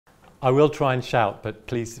I will try and shout, but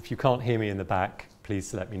please, if you can't hear me in the back,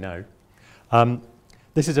 please let me know.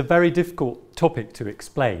 This is a very difficult topic to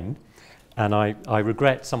explain, and I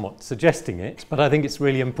regret somewhat suggesting it, but I think it's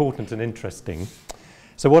really important and interesting.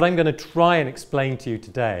 So what I'm going to try and explain to you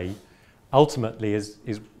today ultimately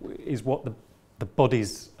is what the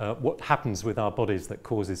body's, what happens with our bodies that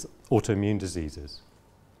causes autoimmune diseases.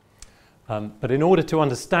 But in order to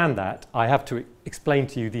understand that, I have to explain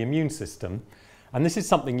to you the immune system, and this is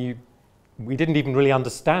something we didn't even really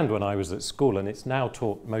understand when I was at school, and it's now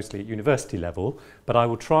taught mostly at university level, but I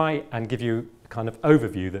will try and give you a kind of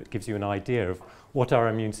overview that gives you an idea of what our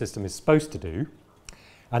immune system is supposed to do.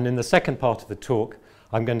 And in the second part of the talk,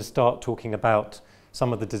 I'm going to start talking about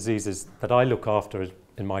some of the diseases that I look after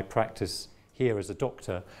in my practice here as a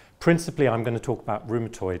doctor. Principally, I'm going to talk about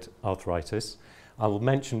rheumatoid arthritis. I will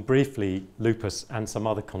mention briefly lupus and some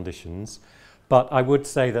other conditions. But I would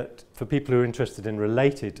say that for people who are interested in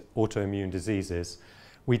related autoimmune diseases,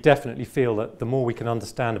 we definitely feel that the more we can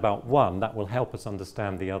understand about one, that will help us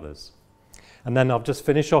understand the others. And then I'll just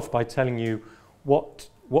finish off by telling you what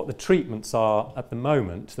the treatments are at the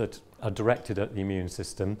moment that are directed at the immune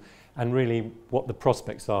system, and really what the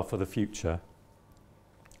prospects are for the future,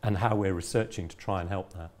 and how we're researching to try and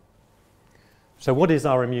help that. So what is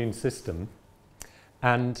our immune system?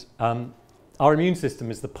 And our immune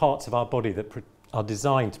system is the parts of our body that are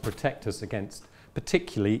designed to protect us against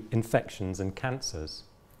particularly infections and cancers.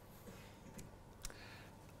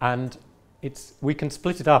 And we can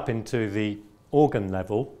split it up into the organ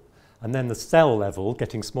level and then the cell level,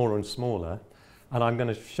 getting smaller and smaller. And I'm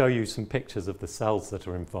going to show you some pictures of the cells that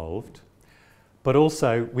are involved. But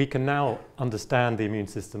also, we can now understand the immune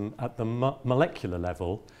system at the molecular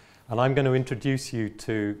level. And I'm going to introduce you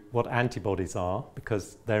to what antibodies are,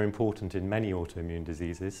 because they're important in many autoimmune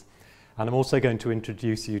diseases. And I'm also going to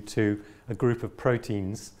introduce you to a group of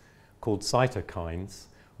proteins called cytokines,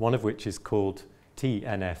 one of which is called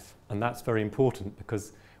TNF. And that's very important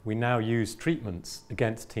because we now use treatments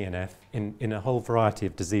against TNF in a whole variety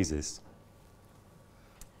of diseases.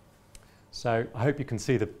 So I hope you can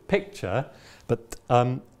see the picture, but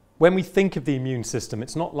when we think of the immune system,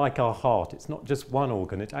 it's not like our heart. It's not just one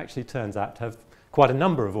organ. It actually turns out to have quite a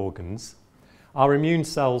number of organs. Our immune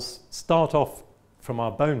cells start off from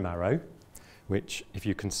our bone marrow, which, if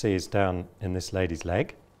you can see, is down in this lady's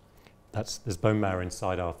leg. There's bone marrow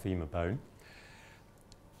inside our femur bone.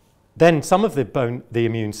 Then some of the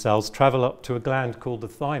immune cells travel up to a gland called the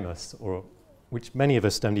thymus, which many of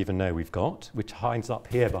us don't even know we've got, which hides up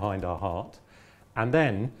here behind our heart. And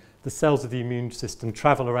then the cells of the immune system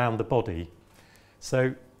travel around the body.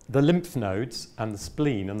 So the lymph nodes and the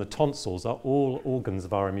spleen and the tonsils are all organs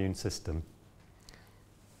of our immune system.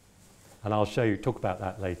 And I'll talk about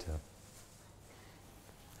that later.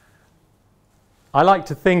 I like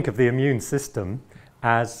to think of the immune system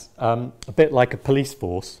as a bit like a police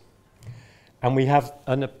force. And we have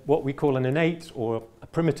what we call an innate or a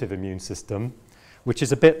primitive immune system, which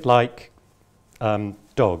is a bit like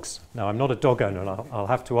dogs. Now, I'm not a dog owner, and I'll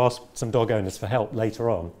have to ask some dog owners for help later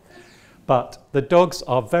on. But the dogs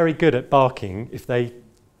are very good at barking if they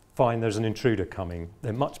find there's an intruder coming.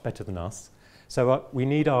 They're much better than us. So we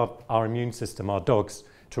need our immune system, our dogs,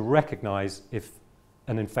 to recognize if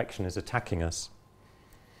an infection is attacking us.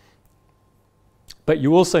 But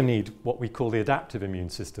you also need what we call the adaptive immune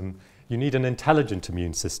system. You need an intelligent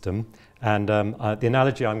immune system. And the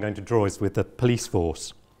analogy I'm going to draw is with the police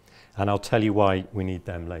force. And I'll tell you why we need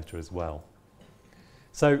them later as well.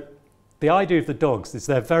 So the idea of the dogs is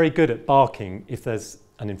they're very good at barking if there's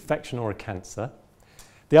an infection or a cancer.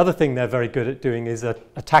 The other thing they're very good at doing is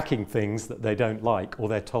attacking things that they don't like or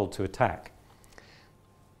they're told to attack.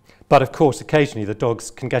 But of course, occasionally the dogs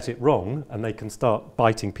can get it wrong and they can start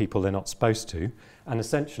biting people they're not supposed to. And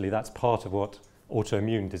essentially that's part of what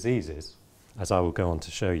autoimmune disease is, as I will go on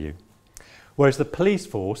to show you. Whereas the police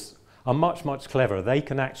force are much, much cleverer. They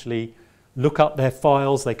can actually look up their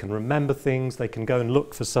files, they can remember things, they can go and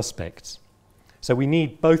look for suspects. So we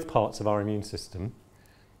need both parts of our immune system.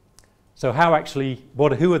 So who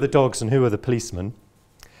are the dogs and who are the policemen?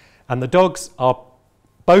 And the dogs are,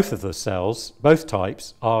 both of the cells, both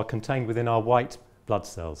types, are contained within our white blood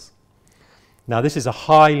cells. Now this is a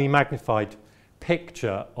highly magnified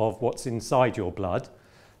picture of what's inside your blood,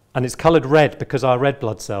 and it's coloured red because our red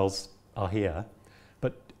blood cells are here.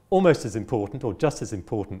 Almost as important, or just as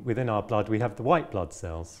important, within our blood, we have the white blood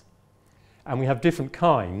cells. And we have different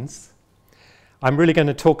kinds. I'm really going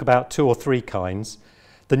to talk about 2 or 3 kinds.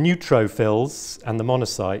 The neutrophils and the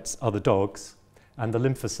monocytes are the dogs, and the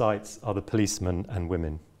lymphocytes are the policemen and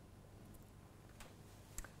women.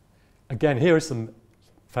 Again, here are some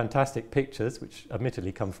fantastic pictures, which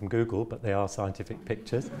admittedly come from Google, but they are scientific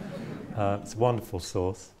pictures. It's a wonderful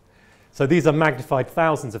source. So these are magnified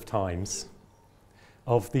thousands of times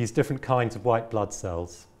of these different kinds of white blood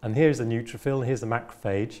cells. And here's a neutrophil, here's a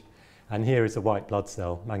macrophage, and here is a white blood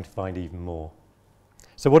cell, magnified even more.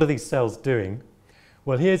 So what are these cells doing?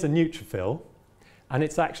 Well, here's a neutrophil, and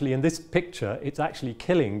it's actually, in this picture, it's actually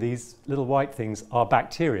killing these little white things, are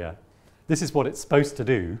bacteria. This is what it's supposed to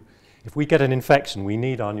do. If we get an infection, we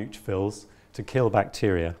need our neutrophils to kill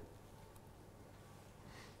bacteria.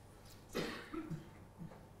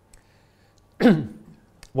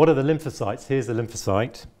 What are the lymphocytes? Here's a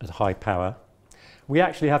lymphocyte at high power. We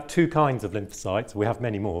actually have two kinds of lymphocytes. We have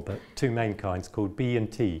many more, but two main kinds called B and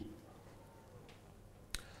T.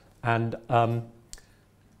 And I'm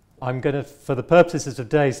going to, for the purposes of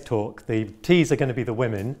today's talk, the T's are going to be the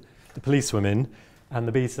women, the policewomen, and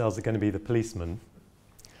the B cells are going to be the policemen.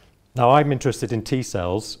 Now, I'm interested in T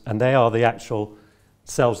cells, and they are the actual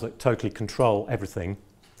cells that totally control everything.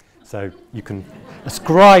 So you can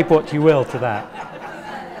ascribe what you will to that.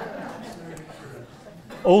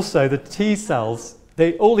 Also, the T cells,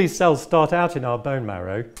 all these cells start out in our bone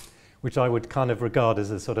marrow, which I would kind of regard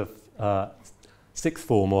as a sort of sixth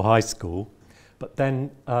form or high school. But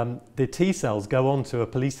then the T cells go on to a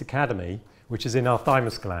police academy, which is in our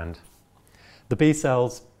thymus gland. The B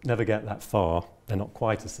cells never get that far. They're not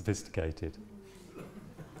quite as sophisticated.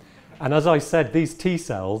 And as I said, these T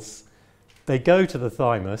cells, they go to the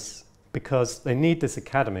thymus because they need this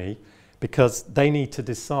academy, because they need to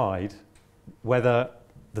decide whether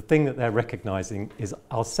the thing that they're recognizing is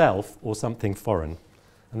ourself or something foreign.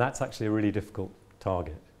 And that's actually a really difficult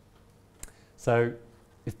target. So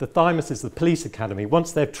if the thymus is the police academy,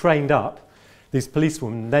 once they're trained up, these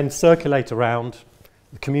policewomen then circulate around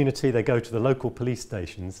the community. They go to the local police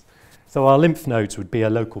stations. So our lymph nodes would be a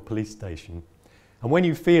local police station. And when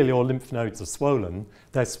you feel your lymph nodes are swollen,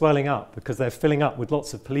 they're swelling up because they're filling up with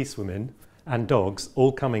lots of policewomen and dogs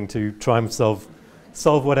all coming to try and solve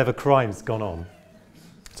whatever crime's gone on.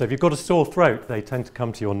 So if you've got a sore throat, they tend to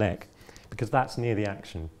come to your neck because that's near the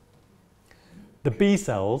action. The B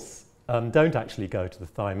cells don't actually go to the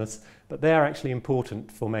thymus, but they are actually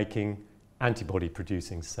important for making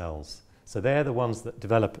antibody-producing cells. So they're the ones that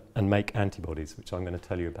develop and make antibodies, which I'm going to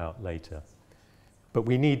tell you about later. But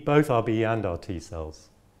we need both our B and our T cells.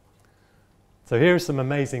 So here are some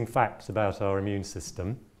amazing facts about our immune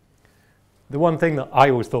system. The one thing that I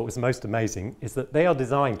always thought was most amazing is that they are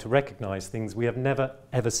designed to recognize things we have never,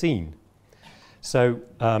 ever seen. So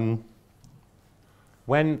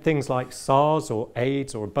when things like SARS or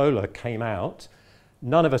AIDS or Ebola came out,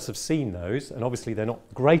 none of us have seen those, and obviously they're not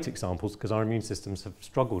great examples because our immune systems have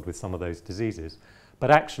struggled with some of those diseases.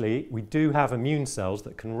 But actually, we do have immune cells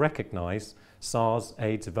that can recognize SARS,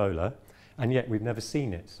 AIDS, Ebola, and yet we've never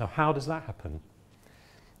seen it. So how does that happen?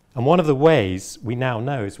 And one of the ways we now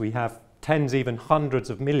know is we have tens, even hundreds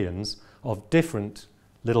of millions of different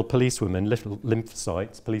little policewomen, little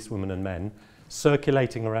lymphocytes, policewomen and men,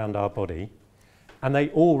 circulating around our body, and they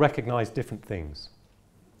all recognize different things.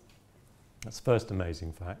 That's the first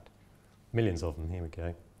amazing fact. Millions of them, here we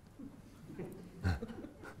go.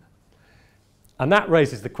 And that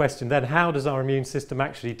raises the question then, how does our immune system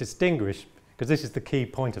actually distinguish, because this is the key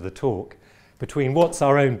point of the talk, between what's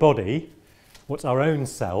our own body, what's our own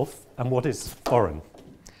self, and what is foreign?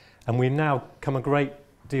 And we've now come a great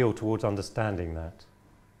deal towards understanding that.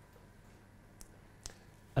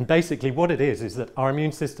 And basically what it is that our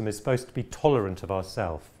immune system is supposed to be tolerant of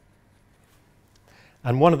ourselves.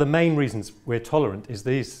 And one of the main reasons we're tolerant is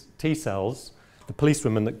these T cells, the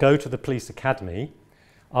policewomen that go to the police academy,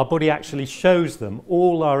 our body actually shows them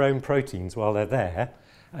all our own proteins while they're there.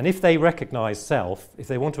 And if they recognize self, if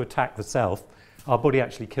they want to attack the self, our body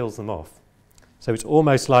actually kills them off. So it's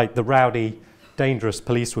almost like the rowdy, dangerous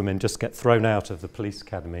policewomen just get thrown out of the police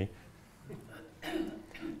academy.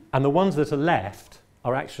 And the ones that are left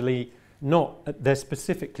are actually not, they're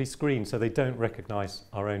specifically screened so they don't recognize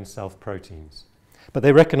our own self proteins. But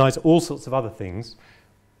they recognize all sorts of other things,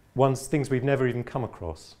 things we've never even come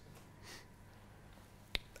across.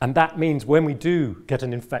 And that means when we do get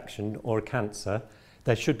an infection or a cancer,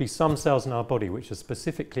 there should be some cells in our body which are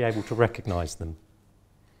specifically able to recognize them.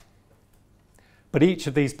 But each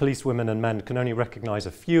of these policewomen and men can only recognize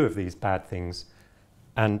a few of these bad things,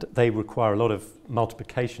 and they require a lot of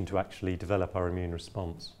multiplication to actually develop our immune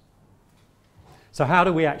response. So how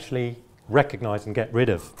do we actually recognize and get rid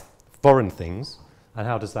of foreign things, and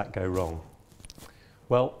how does that go wrong?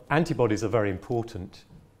 Well, antibodies are very important.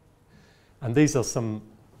 And these are some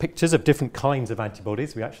pictures of different kinds of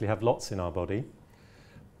antibodies. We actually have lots in our body.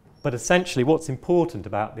 But essentially what's important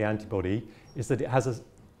about the antibody is that it has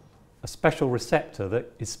a special receptor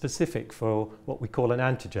that is specific for what we call an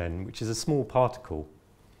antigen, which is a small particle.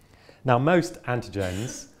 Now, most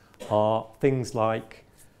antigens are things like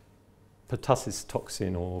pertussis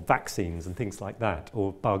toxin or vaccines and things like that,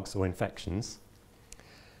 or bugs or infections.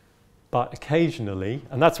 But occasionally,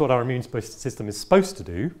 and that's what our immune system is supposed to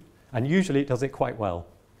do, and usually it does it quite well.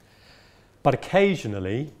 But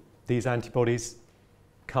occasionally, these antibodies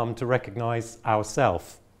come to recognize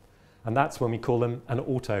ourself, and that's when we call them an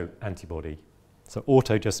autoantibody. So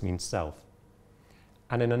auto just means self.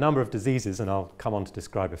 And in a number of diseases, and I'll come on to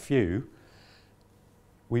describe a few,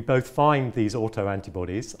 we both find these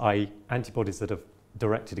autoantibodies, i.e. antibodies that are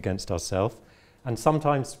directed against ourselves, and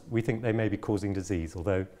sometimes we think they may be causing disease,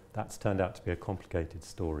 although that's turned out to be a complicated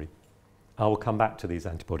story. I will come back to these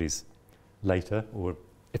antibodies later, or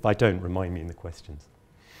if I don't, remind me in the questions.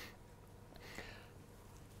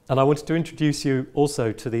 And I wanted to introduce you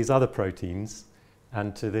also to these other proteins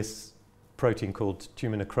and to this protein called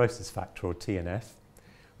tumour necrosis factor, or TNF,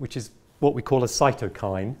 which is what we call a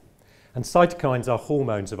cytokine. And cytokines are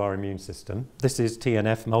hormones of our immune system. This is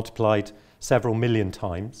TNF multiplied several million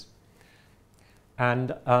times.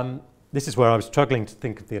 And this is where I was struggling to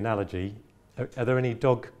think of the analogy. Are there any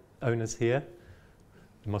dog owners here?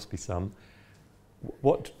 There must be some.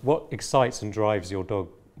 What excites and drives your dog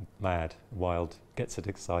mad, wild, gets it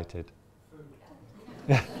excited?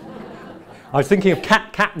 I was thinking of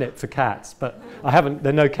catnip for cats, but there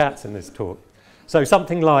are no cats in this talk. So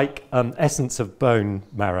something like essence of bone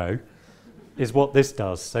marrow is what this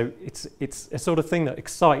does. So it's a sort of thing that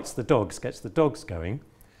excites the dogs, gets the dogs going.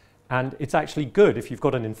 And it's actually good if you've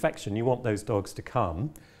got an infection, you want those dogs to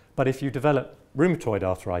come. But if you develop rheumatoid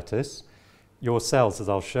arthritis, your cells, as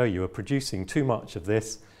I'll show you, are producing too much of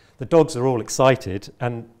this. The dogs are all excited,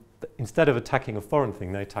 and instead of attacking a foreign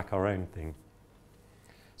thing, they attack our own thing.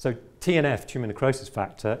 So TNF, tumour necrosis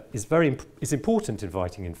factor, is important in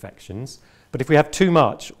fighting infections, but if we have too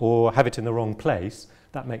much or have it in the wrong place,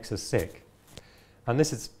 that makes us sick. And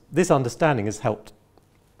this understanding has helped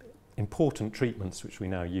important treatments which we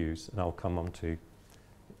now use, and I'll come on to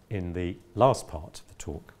in the last part of the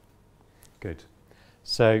talk. Good.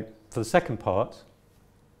 So for the second part,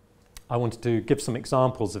 I wanted to give some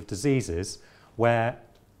examples of diseases where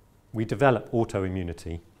we develop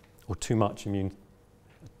autoimmunity, or too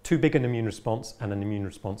big an immune response and an immune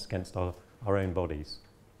response against our own bodies.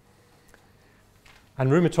 And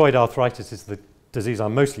rheumatoid arthritis is the disease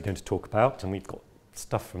I'm mostly going to talk about, and we've got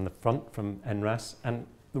stuff from the front from NRAS. And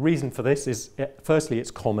the reason for this is, firstly, it's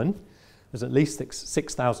common. There's at least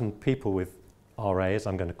 6,000 people with RA, as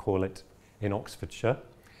I'm going to call it, in Oxfordshire.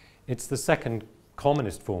 It's the second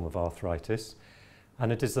commonest form of arthritis,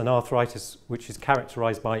 and it is an arthritis which is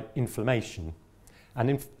characterized by inflammation.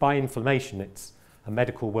 And by inflammation, it's a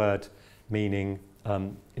medical word meaning,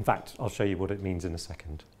 in fact, I'll show you what it means in a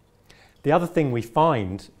second. The other thing we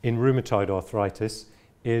find in rheumatoid arthritis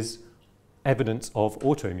is evidence of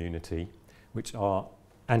autoimmunity, which are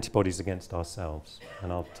antibodies against ourselves,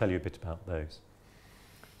 and I'll tell you a bit about those.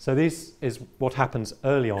 So this is what happens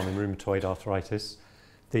early on in rheumatoid arthritis.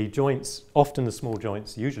 The joints, often the small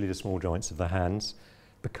joints, usually the small joints of the hands,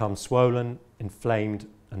 become swollen, inflamed,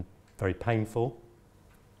 and very painful.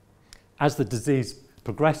 As the disease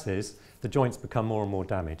progresses, the joints become more and more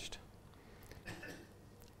damaged.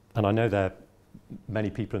 And I know there are many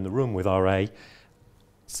people in the room with RA.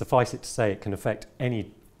 Suffice it to say, it can affect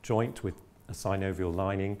any joint with a synovial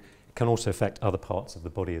lining. It can also affect other parts of the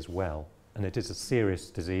body as well. And it is a serious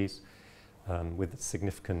disease with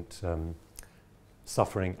significant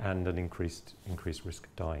suffering and an increased risk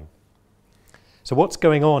of dying. So what's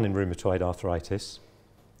going on in rheumatoid arthritis?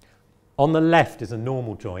 On the left is a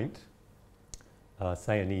normal joint,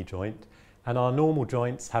 say a knee joint, and our normal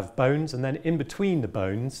joints have bones, and then in between the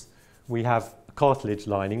bones we have a cartilage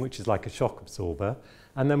lining, which is like a shock absorber,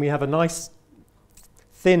 and then we have a nice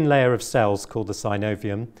thin layer of cells called the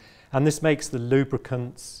synovium, and this makes the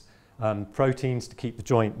lubricants, proteins to keep the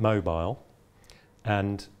joint mobile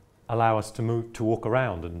and allow us to walk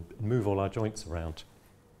around and move all our joints around.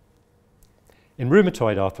 In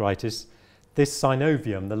rheumatoid arthritis, this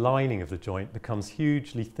synovium, the lining of the joint, becomes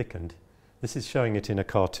hugely thickened. This is showing it in a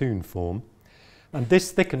cartoon form. And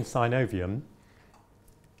this thickened synovium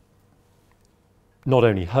not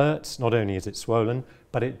only hurts, not only is it swollen,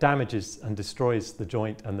 but it damages and destroys the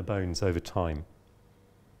joint and the bones over time.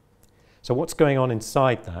 So what's going on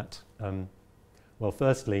inside that? Well,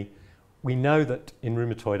 firstly, we know that in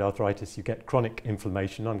rheumatoid arthritis you get chronic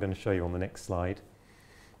inflammation. I'm going to show you on the next slide.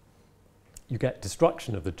 You get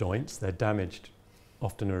destruction of the joints. They're damaged,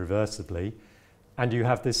 often irreversibly. And you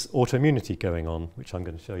have this autoimmunity going on, which I'm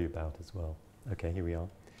going to show you about as well. Okay, here we are.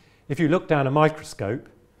 if you look down a microscope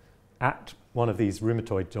at one of these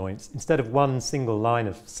rheumatoid joints, instead of one single line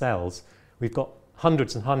of cells, we've got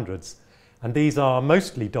hundreds and hundreds. And these are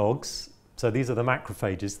mostly dogs. So these are the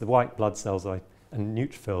macrophages, the white blood cells and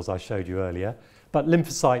neutrophils I showed you earlier, but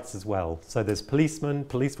lymphocytes as well. So there's policemen,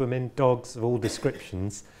 policewomen, dogs of all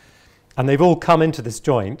descriptions. And they've all come into this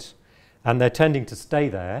joint, and they're tending to stay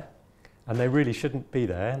there, and they really shouldn't be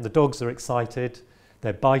there. And the dogs are excited.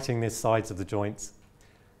 They're biting the sides of the joints.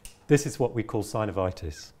 This is what we call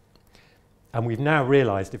synovitis. And we've now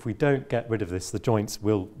realized if we don't get rid of this, the joints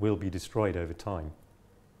will be destroyed over time.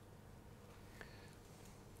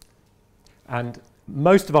 And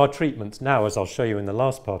most of our treatments now, as I'll show you in the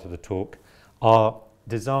last part of the talk, are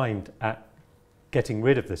designed at getting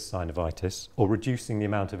rid of this synovitis or reducing the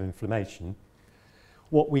amount of inflammation.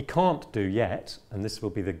 What we can't do yet, and this will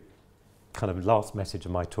be the kind of last message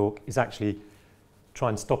of my talk, is actually try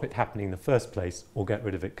and stop it happening in the first place or get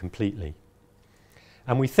rid of it completely.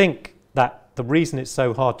 And we think that the reason it's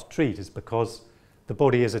so hard to treat is because the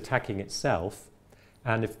body is attacking itself.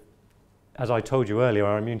 And if, as I told you earlier,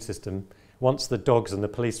 our immune system, once the dogs and the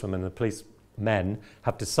policewomen and the policemen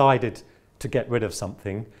have decided to get rid of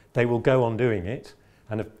something, they will go on doing it.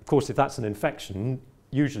 And of course, if that's an infection,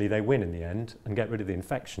 usually they win in the end and get rid of the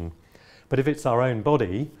infection. But if it's our own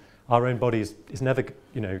body is never,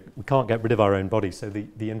 we can't get rid of our own body, so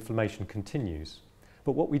the inflammation continues.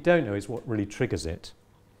 But what we don't know is what really triggers it.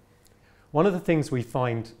 One of the things we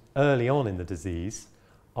find early on in the disease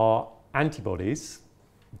are antibodies,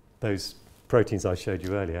 those proteins I showed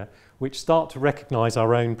you earlier, which start to recognize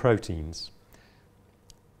our own proteins.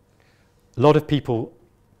 A lot of people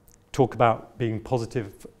talk about being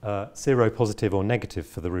positive, seropositive or negative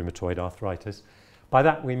for the rheumatoid arthritis. By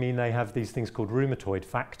that we mean they have these things called rheumatoid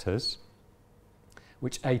factors,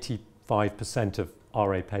 which 85% of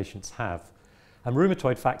RA patients have. And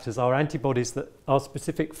rheumatoid factors are antibodies that are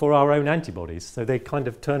specific for our own antibodies, so they kind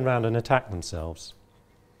of turn around and attack themselves.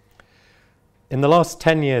 In the last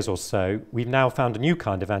 10 years or so, we've now found a new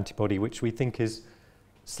kind of antibody which we think is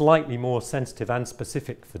slightly more sensitive and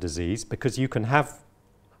specific for disease, because you can have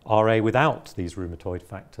RA without these rheumatoid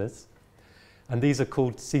factors. And these are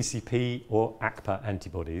called CCP or ACPA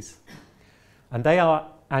antibodies. And they are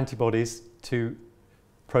antibodies to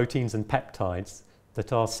proteins and peptides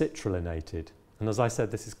that are citrulline. And as I said,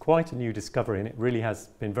 this is quite a new discovery, and it really has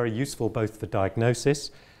been very useful both for diagnosis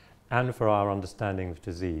and for our understanding of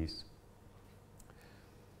disease.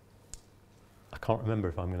 I can't remember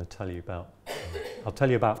if I'm going to tell you about, I'll tell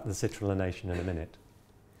you about the citrullination in a minute.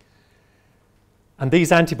 And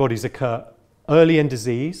these antibodies occur early in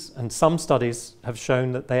disease, and some studies have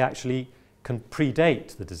shown that they actually can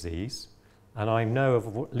predate the disease. And I know of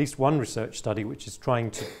at least one research study which is trying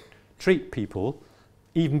to treat people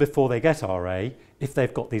even before they get RA if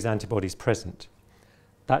they've got these antibodies present.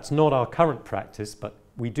 That's not our current practice, but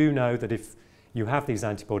we do know that if you have these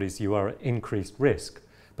antibodies, you are at increased risk,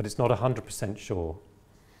 but it's not 100% sure.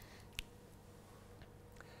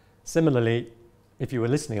 Similarly, if you were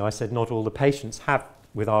listening, I said not all the patients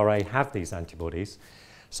with RA have these antibodies.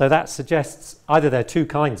 So that suggests either there are two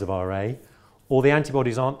kinds of RA, or the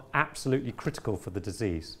antibodies aren't absolutely critical for the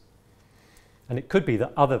disease. And it could be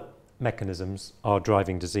that other mechanisms are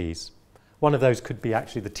driving disease. One of those could be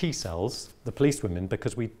actually the T cells, the policewomen,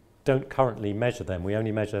 because we don't currently measure them. We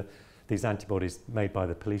only measure these antibodies made by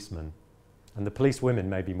the policemen. And the policewomen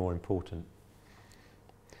may be more important.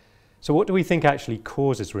 So what do we think actually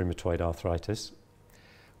causes rheumatoid arthritis?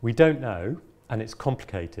 We don't know, and it's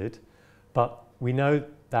complicated, but we know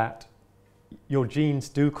that your genes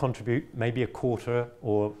do contribute maybe a quarter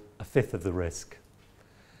or a fifth of the risk.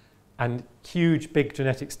 And huge, big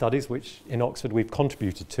genetic studies, which in Oxford we've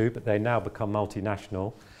contributed to, but they now become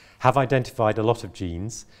multinational, have identified a lot of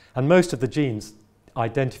genes. And most of the genes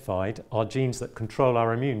identified are genes that control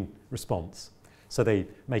our immune response. So they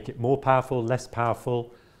make it more powerful, less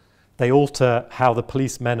powerful. They alter how the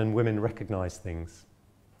policemen and women recognize things.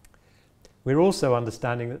 We're also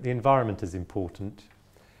understanding that the environment is important.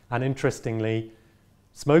 And interestingly,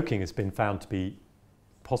 smoking has been found to be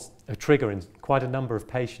a trigger in quite a number of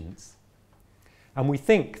patients. And we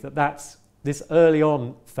think that that's this early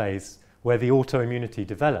on phase where the autoimmunity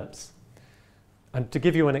develops. And to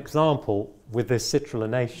give you an example with this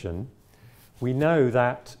citrullination, we know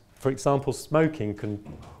that, for example, smoking can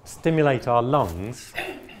stimulate our lungs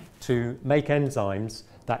to make enzymes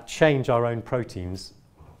that change our own proteins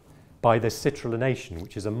by this citrullination,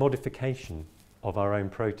 which is a modification of our own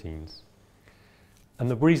proteins. And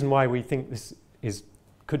the reason why we think this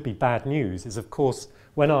could be bad news is, of course,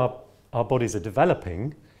 when our bodies are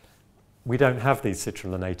developing, we don't have these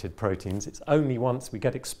citrullinated proteins. It's only once we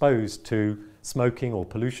get exposed to smoking or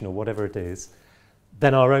pollution or whatever it is,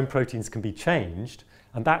 then our own proteins can be changed.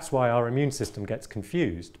 And that's why our immune system gets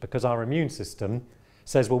confused, because our immune system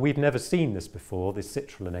says, well, we've never seen this before, this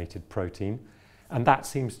citrullinated protein. And that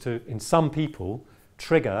seems to, in some people,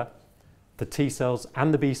 trigger the T cells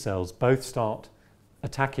and the B cells both start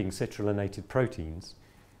attacking citrullinated proteins.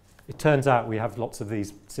 It turns out we have lots of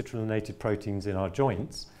these citrullinated proteins in our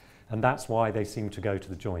joints, and that's why they seem to go to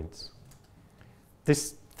the joints.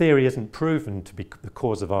 This theory isn't proven to be the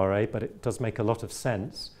cause of RA, but it does make a lot of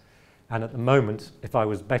sense. And at the moment, if I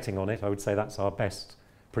was betting on it, I would say that's our best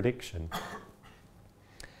prediction.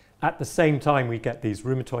 At the same time, we get these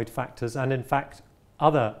rheumatoid factors and, in fact,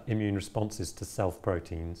 other immune responses to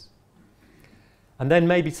self-proteins. And then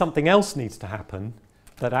maybe something else needs to happen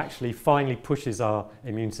that actually finally pushes our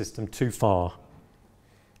immune system too far.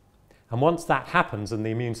 And once that happens and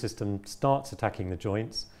the immune system starts attacking the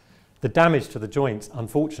joints, the damage to the joints,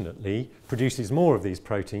 unfortunately, produces more of these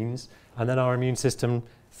proteins, and then our immune system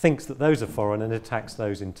thinks that those are foreign and attacks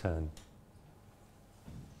those in turn.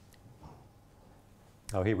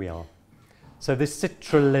 Oh, here we are. So this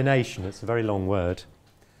citrullination, it's a very long word.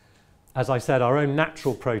 As I said, our own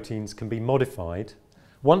natural proteins can be modified.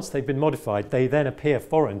 Once they've been modified, they then appear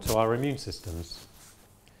foreign to our immune systems.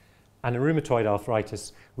 And in rheumatoid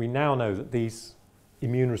arthritis, we now know that these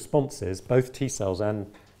immune responses, both T cells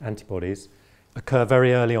and antibodies, occur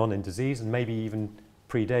very early on in disease and maybe even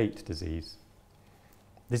predate disease.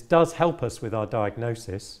 This does help us with our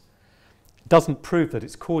diagnosis. It doesn't prove that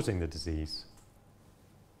it's causing the disease.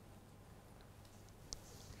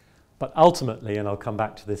 But ultimately, and I'll come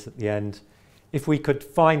back to this at the end, if we could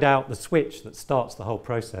find out the switch that starts the whole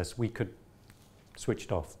process, we could switch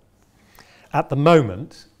it off. At the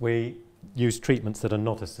moment, we use treatments that are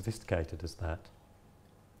not as sophisticated as that.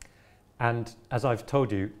 And as I've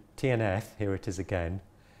told you, TNF, here it is again,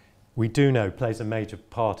 we do know plays a major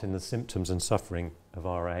part in the symptoms and suffering of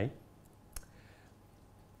RA.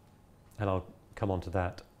 And I'll come on to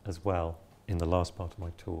that as well in the last part of my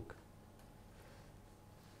talk.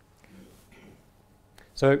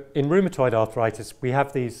 So in rheumatoid arthritis, we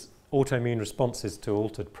have these autoimmune responses to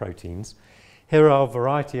altered proteins. Here are a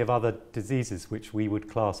variety of other diseases which we would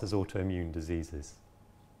class as autoimmune diseases.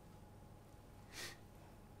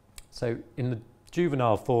 So in the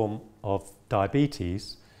juvenile form of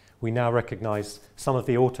diabetes, we now recognize some of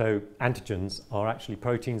the autoantigens are actually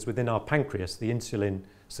proteins within our pancreas, the insulin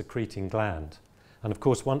secreting gland. And of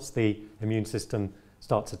course, once the immune system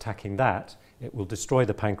starts attacking that, it will destroy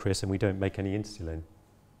the pancreas and we don't make any insulin.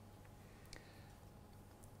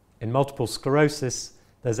 In multiple sclerosis,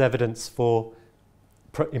 there's evidence for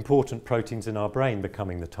important proteins in our brain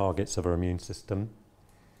becoming the targets of our immune system.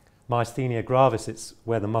 Myasthenia gravis, it's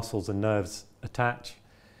where the muscles and nerves attach.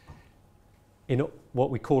 In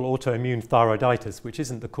what we call autoimmune thyroiditis, which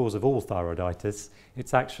isn't the cause of all thyroiditis,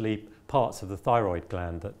 it's actually parts of the thyroid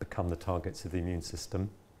gland that become the targets of the immune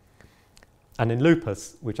system. And in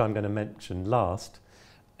lupus, which I'm going to mention last,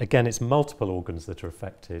 again, it's multiple organs that are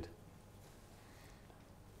affected.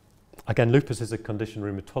 Again, lupus is a condition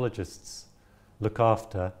rheumatologists look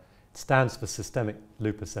after. It stands for systemic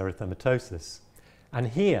lupus erythematosus. And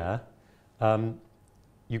here,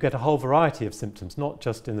 you get a whole variety of symptoms, not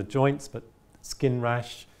just in the joints, but skin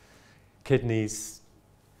rash, kidneys,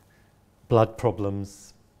 blood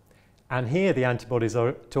problems. And here the antibodies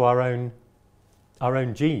are to our own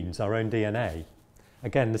genes, our own DNA.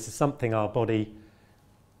 Again, this is something our body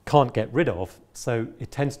can't get rid of, so it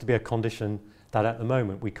tends to be a condition that at the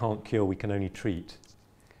moment we can't cure, we can only treat.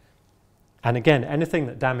 And again, anything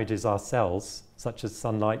that damages our cells, such as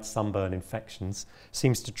sunlight, sunburn, infections,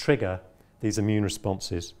 seems to trigger these immune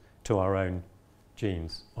responses to our own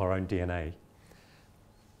genes, our own DNA.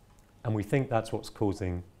 And we think that's what's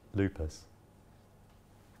causing lupus.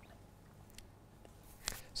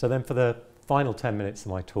 So then for the final 10 minutes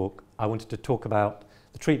of my talk, I wanted to talk about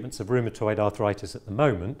the treatments of rheumatoid arthritis at the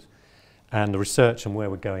moment and the research and where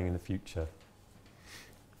we're going in the future.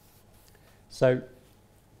 So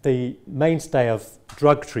the mainstay of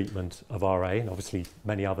drug treatment of RA, and obviously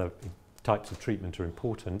many other types of treatment are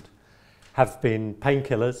important, have been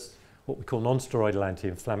painkillers, what we call non-steroidal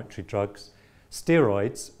anti-inflammatory drugs,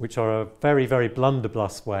 steroids, which are a very, very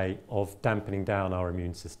blunderbuss way of dampening down our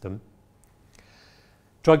immune system,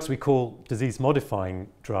 drugs we call disease-modifying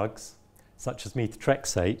drugs, such as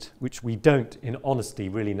methotrexate, which we don't, in honesty,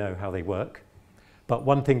 really know how they work. But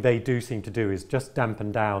one thing they do seem to do is just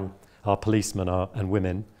dampen down our policemen and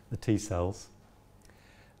women, the T cells.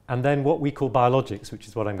 And then what we call biologics, which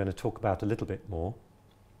is what I'm going to talk about a little bit more.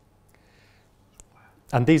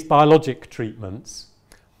 And these biologic treatments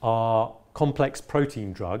are complex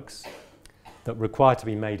protein drugs that require to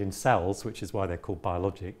be made in cells, which is why they're called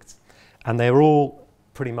biologics. And they're all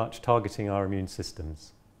pretty much targeting our immune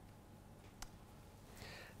systems.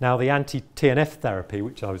 Now, the anti-TNF therapy,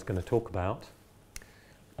 which I was going to talk about,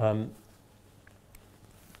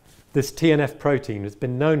 this TNF protein has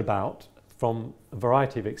been known about from a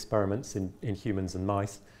variety of experiments in humans and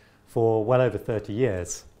mice for well over 30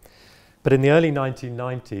 years. But in the early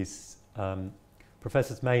 1990s,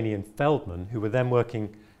 Professors Maney and Feldman, who were then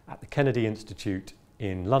working at the Kennedy Institute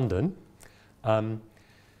in London,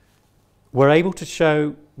 were able to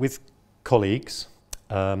show with colleagues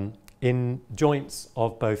in joints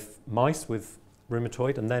of both mice with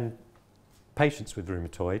rheumatoid and then patients with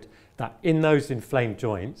rheumatoid, that in those inflamed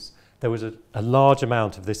joints there was a large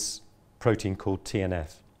amount of this protein called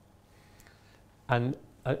TNF. And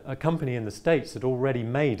a company in the States had already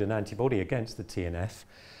made an antibody against the TNF,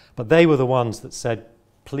 but they were the ones that said,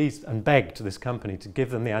 please, and begged this company to give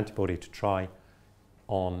them the antibody to try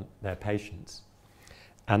on their patients.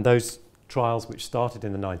 And those trials, which started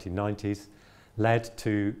in the 1990s, led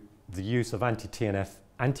to the use of anti-TNF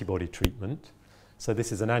antibody treatment. So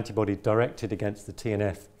this is an antibody directed against the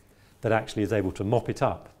TNF that actually is able to mop it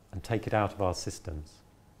up and take it out of our systems.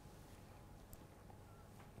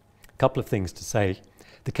 A couple of things to say.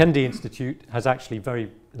 The Kennedy Institute has actually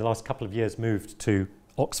in the last couple of years moved to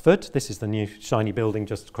Oxford. This is the new shiny building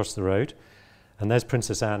just across the road. And there's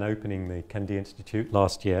Princess Anne opening the Kennedy Institute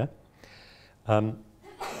last year.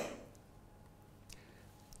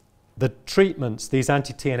 The treatments, these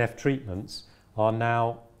anti-TNF treatments, are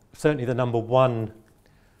now certainly the #1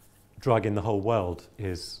 drug in the whole world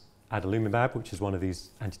is adalimumab, which is one of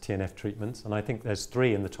these anti-TNF treatments, and I think there's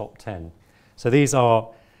 3 in the top 10. So these are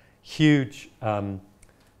huge,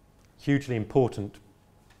 hugely important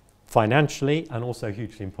financially and also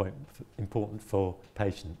hugely important for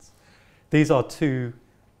patients. These are 2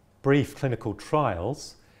 brief clinical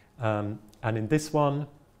trials, and in this one,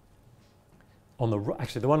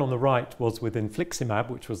 actually the one on the right was with infliximab,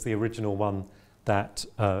 which was the original one that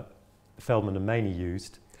Feldman and Maney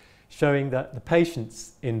used, showing that the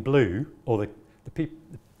patients in blue, or the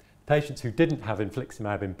patients who didn't have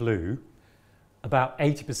infliximab in blue, about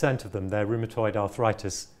 80% of them, their rheumatoid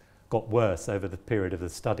arthritis got worse over the period of the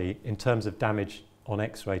study in terms of damage on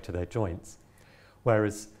X-ray to their joints,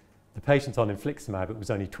 whereas the patients on infliximab, it was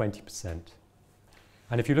only 20%.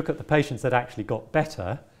 And if you look at the patients that actually got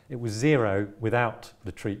better, it was 0 without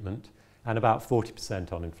the treatment and about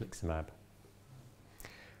 40% on infliximab.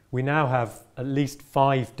 We now have at least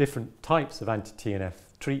 5 different types of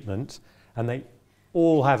anti-TNF treatment, and they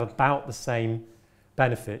all have about the same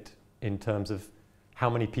benefit in terms of how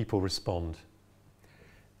many people respond.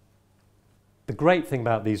 The great thing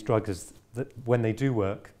about these drugs is that when they do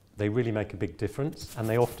work, they really make a big difference, and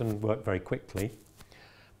they often work very quickly,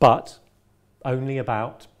 but only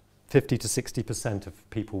about 50 to 60% of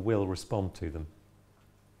people will respond to them.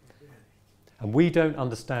 And we don't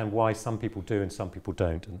understand why some people do and some people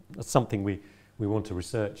don't, and that's something we want to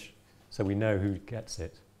research so we know who gets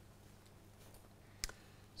it.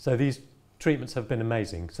 So these treatments have been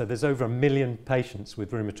amazing. So there's over 1 million patients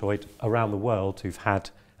with rheumatoid around the world who've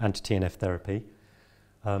had anti-TNF therapy.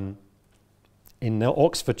 In the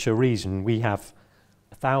Oxfordshire region, we have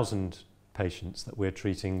 1,000 patients that we're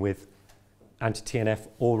treating with anti-TNF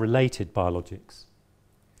or related biologics.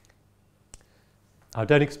 I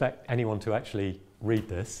don't expect anyone to actually read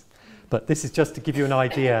this, but this is just to give you an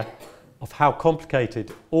idea of how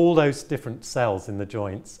complicated all those different cells in the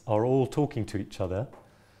joints are all talking to each other,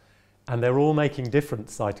 and they're all making different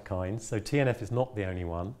cytokines. So TNF is not the only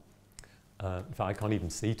one. In fact, I can't even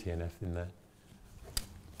see TNF in there.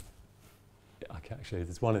 Actually,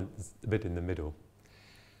 there's one a bit in the middle.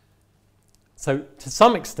 So to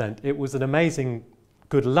some extent, it was an amazing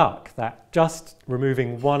good luck that just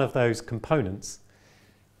removing one of those components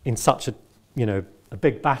in such a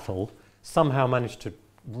big battle somehow managed to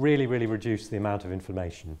really, really reduce the amount of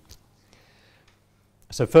inflammation.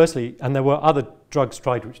 So firstly, and there were other drugs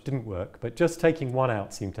tried which didn't work, but just taking one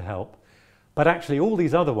out seemed to help. But actually all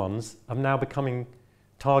these other ones are now becoming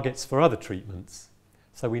targets for other treatments.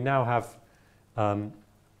 So we now have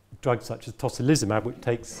drugs such as tocilizumab, which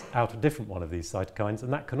takes out a different one of these cytokines,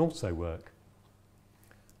 and that can also work.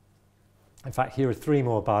 In fact, here are 3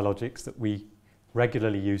 more biologics that we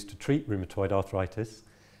regularly use to treat rheumatoid arthritis.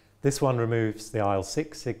 This one removes the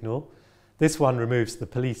IL-6 signal, this one removes the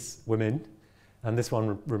police women, and this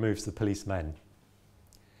one removes the police men.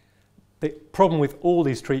 The problem with all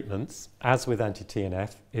these treatments, as with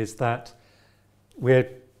anti-TNF, is that we're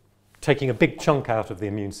taking a big chunk out of the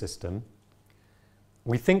immune system,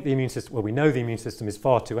 we think the immune system, well, we know the immune system is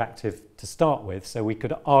far too active to start with, so we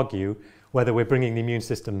could argue whether we're bringing the immune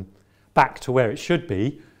system back to where it should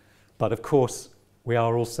be, but of course we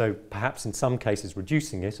are also perhaps in some cases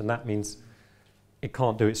reducing it, and that means it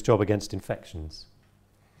can't do its job against infections.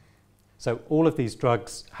 So all of these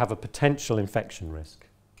drugs have a potential infection risk.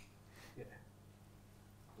 Yeah.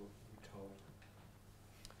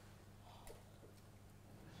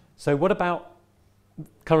 So what about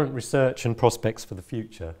current research and prospects for the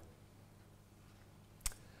future?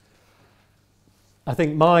 I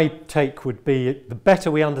think my take would be the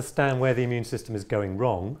better we understand where the immune system is going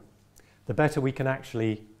wrong, the better we can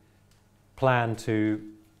actually plan to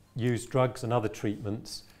use drugs and other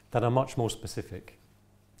treatments that are much more specific.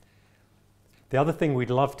 The other thing we'd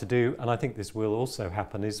love to do, and I think this will also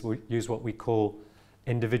happen, is we use what we call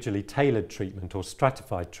individually tailored treatment or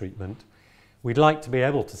stratified treatment. We'd like to be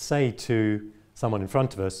able to say to someone in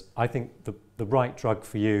front of us, I think the right drug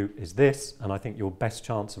for you is this, and I think your best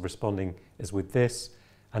chance of responding is with this,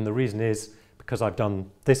 and the reason is because I've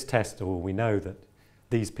done this test, or we know that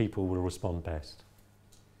these people will respond best.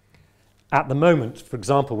 At the moment, for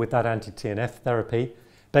example, with that anti-TNF therapy,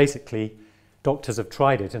 basically doctors have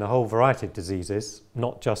tried it in a whole variety of diseases,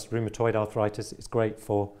 not just rheumatoid arthritis. It's great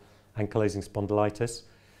for ankylosing spondylitis.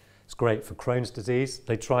 It's great for Crohn's disease.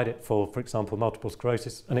 They tried it for example, multiple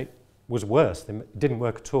sclerosis, and it was worse. It didn't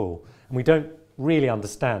work at all. And we don't really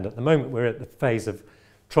understand. At the moment, we're at the phase of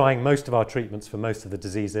trying most of our treatments for most of the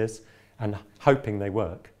diseases and hoping they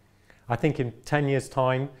work. I think in 10 years'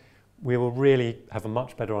 time, we will really have a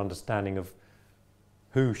much better understanding of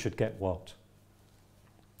who should get what.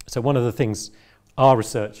 So one of the things our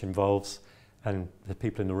research involves, and the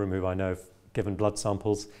people in the room who I know have given blood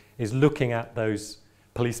samples, is looking at those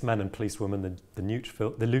policemen and policewomen, the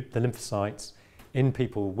neutrophil, the lymphocytes in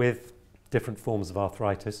people with different forms of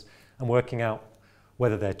arthritis, and working out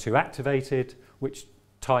whether they're too activated, which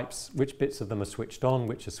bits of them are switched on,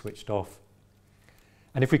 which are switched off.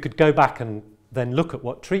 And if we could go back and then look at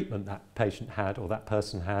what treatment that patient had or that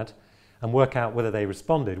person had and work out whether they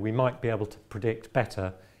responded, we might be able to predict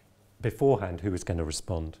better beforehand who was going to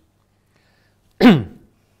respond.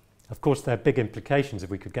 Of course, there are big implications. If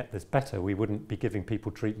we could get this better, we wouldn't be giving people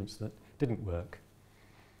treatments that didn't work.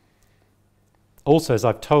 Also, as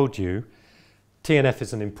I've told you, TNF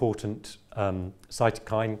is an important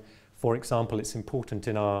cytokine. For example, it's important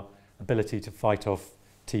in our ability to fight off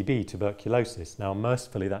TB, tuberculosis. Now,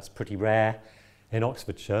 mercifully, that's pretty rare in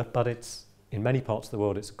Oxfordshire, but it's in many parts of the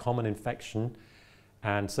world, it's a common infection,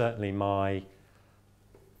 and certainly my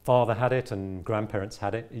father had it and grandparents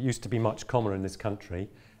had it. It used to be much commoner in this country,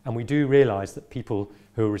 and we do realise that people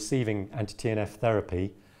who are receiving anti-TNF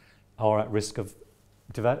therapy are at risk of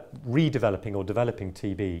redeveloping or developing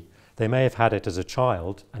TB. They may have had it as a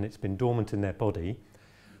child and it's been dormant in their body,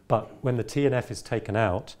 but when the TNF is taken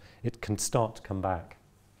out, it can start to come back.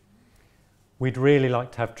 We'd really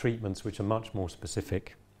like to have treatments which are much more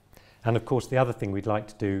specific. And of course, the other thing we'd like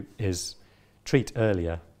to do is treat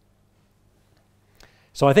earlier.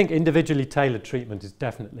 So I think individually tailored treatment is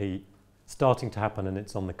definitely starting to happen, and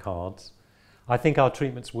it's on the cards. I think our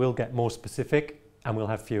treatments will get more specific and we'll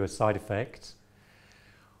have fewer side effects.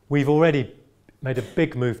 We've already made a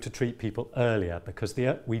big move to treat people earlier because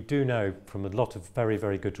we do know from a lot of very,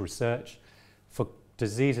 very good research for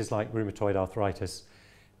diseases like rheumatoid arthritis,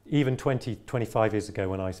 even 20, 25 years ago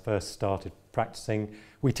when I first started practicing,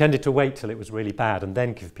 we tended to wait till it was really bad and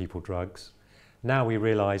then give people drugs. Now we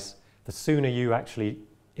realise the sooner you actually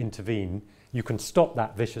intervene, you can stop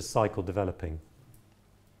that vicious cycle developing.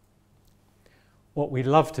 What we'd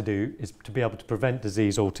love to do is to be able to prevent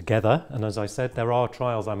disease altogether, and as I said, there are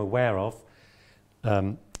trials I'm aware of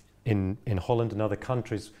in Holland and other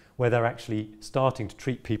countries where they're actually starting to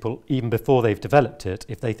treat people even before they've developed it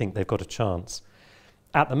if they think they've got a chance.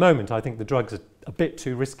 At the moment, I think the drugs are a bit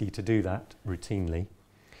too risky to do that routinely.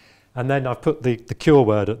 And then I've put the cure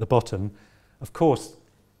word at the bottom. Of course,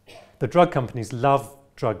 the drug companies love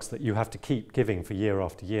drugs that you have to keep giving for year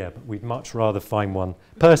after year, but we'd much rather find one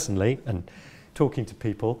personally, and talking to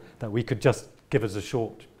people, that we could just give us a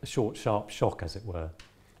short, sharp shock, as it were.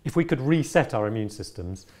 If we could reset our immune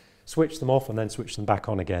systems, switch them off and then switch them back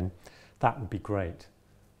on again, that would be great.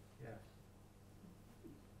 Yeah.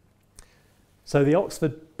 So the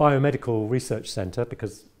Oxford Biomedical Research Centre,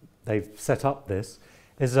 because they've set up this,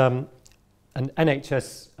 is an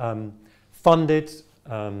NHS funded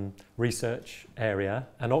research area,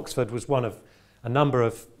 and Oxford was one of a number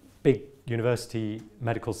of big university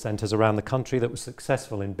medical centres around the country that was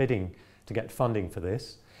successful in bidding to get funding for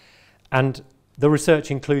this. And the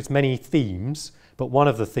research includes many themes, but one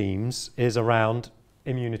of the themes is around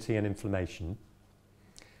immunity and inflammation.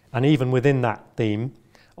 And even within that theme,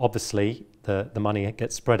 obviously, the money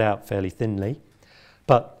gets spread out fairly thinly.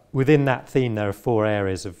 But within that theme, there are 4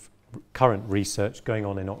 areas of current research going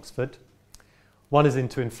on in Oxford. One is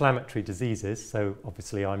into inflammatory diseases, so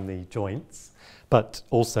obviously I'm the joints, but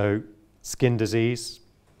also skin disease,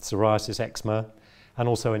 psoriasis, eczema, and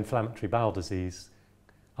also inflammatory bowel disease,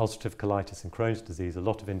 ulcerative colitis and Crohn's disease, a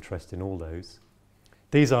lot of interest in all those.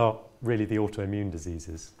 These are really the autoimmune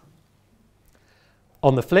diseases.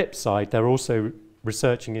 On the flip side, they're also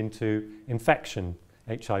researching into infection,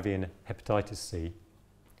 HIV and hepatitis C.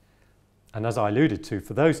 And as I alluded to,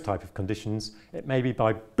 for those type of conditions, it may be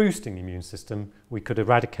by boosting the immune system we could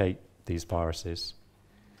eradicate these viruses.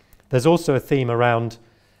 There's also a theme around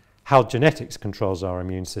how genetics controls our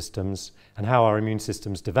immune systems and how our immune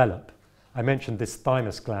systems develop. I mentioned this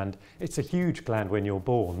thymus gland. It's a huge gland when you're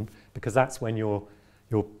born because that's when your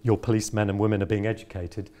policemen and women are being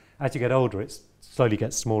educated. As you get older, it slowly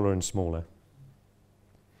gets smaller and smaller.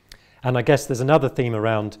 And I guess there's another theme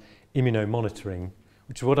around immunomonitoring,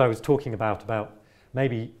 which is what I was talking about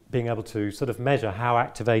maybe being able to sort of measure how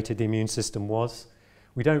activated the immune system was.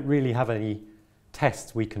 We don't really have any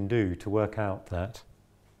tests we can do to work out that.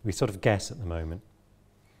 We sort of guess at the moment.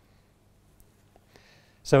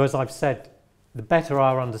 So as I've said, the better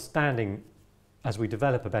our understanding, as we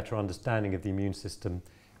develop a better understanding of the immune system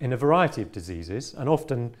in a variety of diseases, and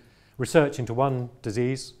often research into one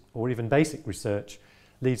disease or even basic research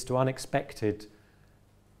leads to unexpected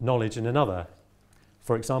knowledge in another.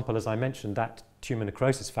 For example, as I mentioned, that tumour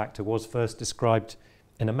necrosis factor was first described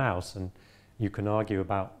in a mouse, and you can argue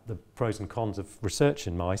about the pros and cons of research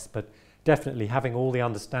in mice, but definitely having all the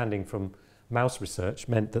understanding from mouse research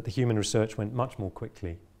meant that the human research went much more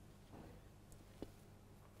quickly.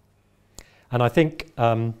 And I think,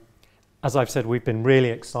 as I've said, we've been really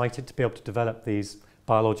excited to be able to develop these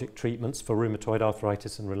biologic treatments for rheumatoid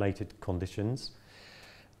arthritis and related conditions.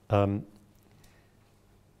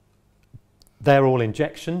 They're all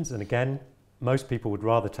injections, and again, most people would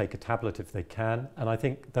rather take a tablet if they can, and I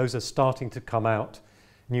think those are starting to come out,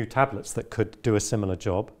 new tablets that could do a similar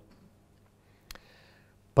job.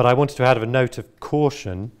 But I wanted to add a note of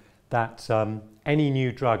caution that any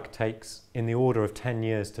new drug takes in the order of 10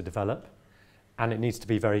 years to develop, and it needs to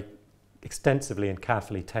be very extensively and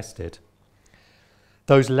carefully tested.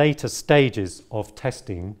 Those later stages of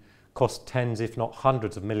testing cost tens, if not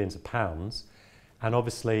hundreds of millions of pounds, and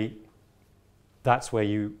obviously that's where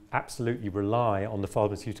you absolutely rely on the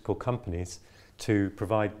pharmaceutical companies to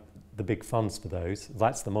provide the big funds for those.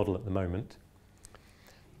 That's the model at the moment.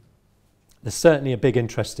 There's certainly a big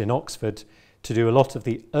interest in Oxford to do a lot of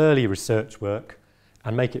the early research work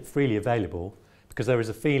and make it freely available, because there is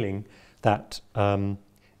a feeling that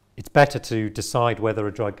it's better to decide whether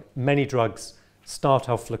a drug, many drugs start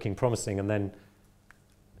off looking promising and then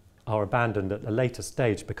are abandoned at a later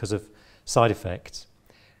stage because of side effects.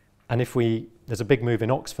 And there's a big move in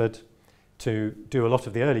Oxford to do a lot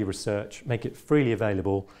of the early research, make it freely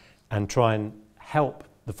available, and try and help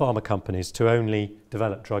the pharma companies to only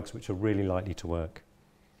develop drugs which are really likely to work.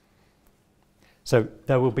 So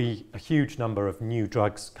there will be a huge number of new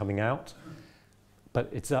drugs coming out, but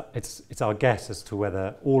it's our guess as to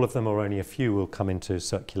whether all of them or only a few will come into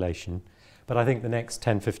circulation. But I think the next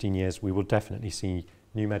 10, 15 years we will definitely see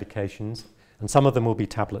new medications, and some of them will be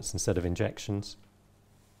tablets instead of injections.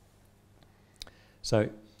 So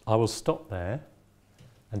I will stop there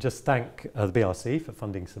and just thank the BRC for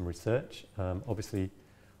funding some research. Obviously,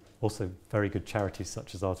 also very good charities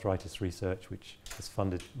such as Arthritis Research, which has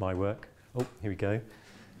funded my work. Oh, here we go.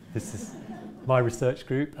 This is my research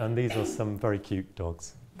group, and these are some very cute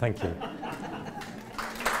dogs. Thank you.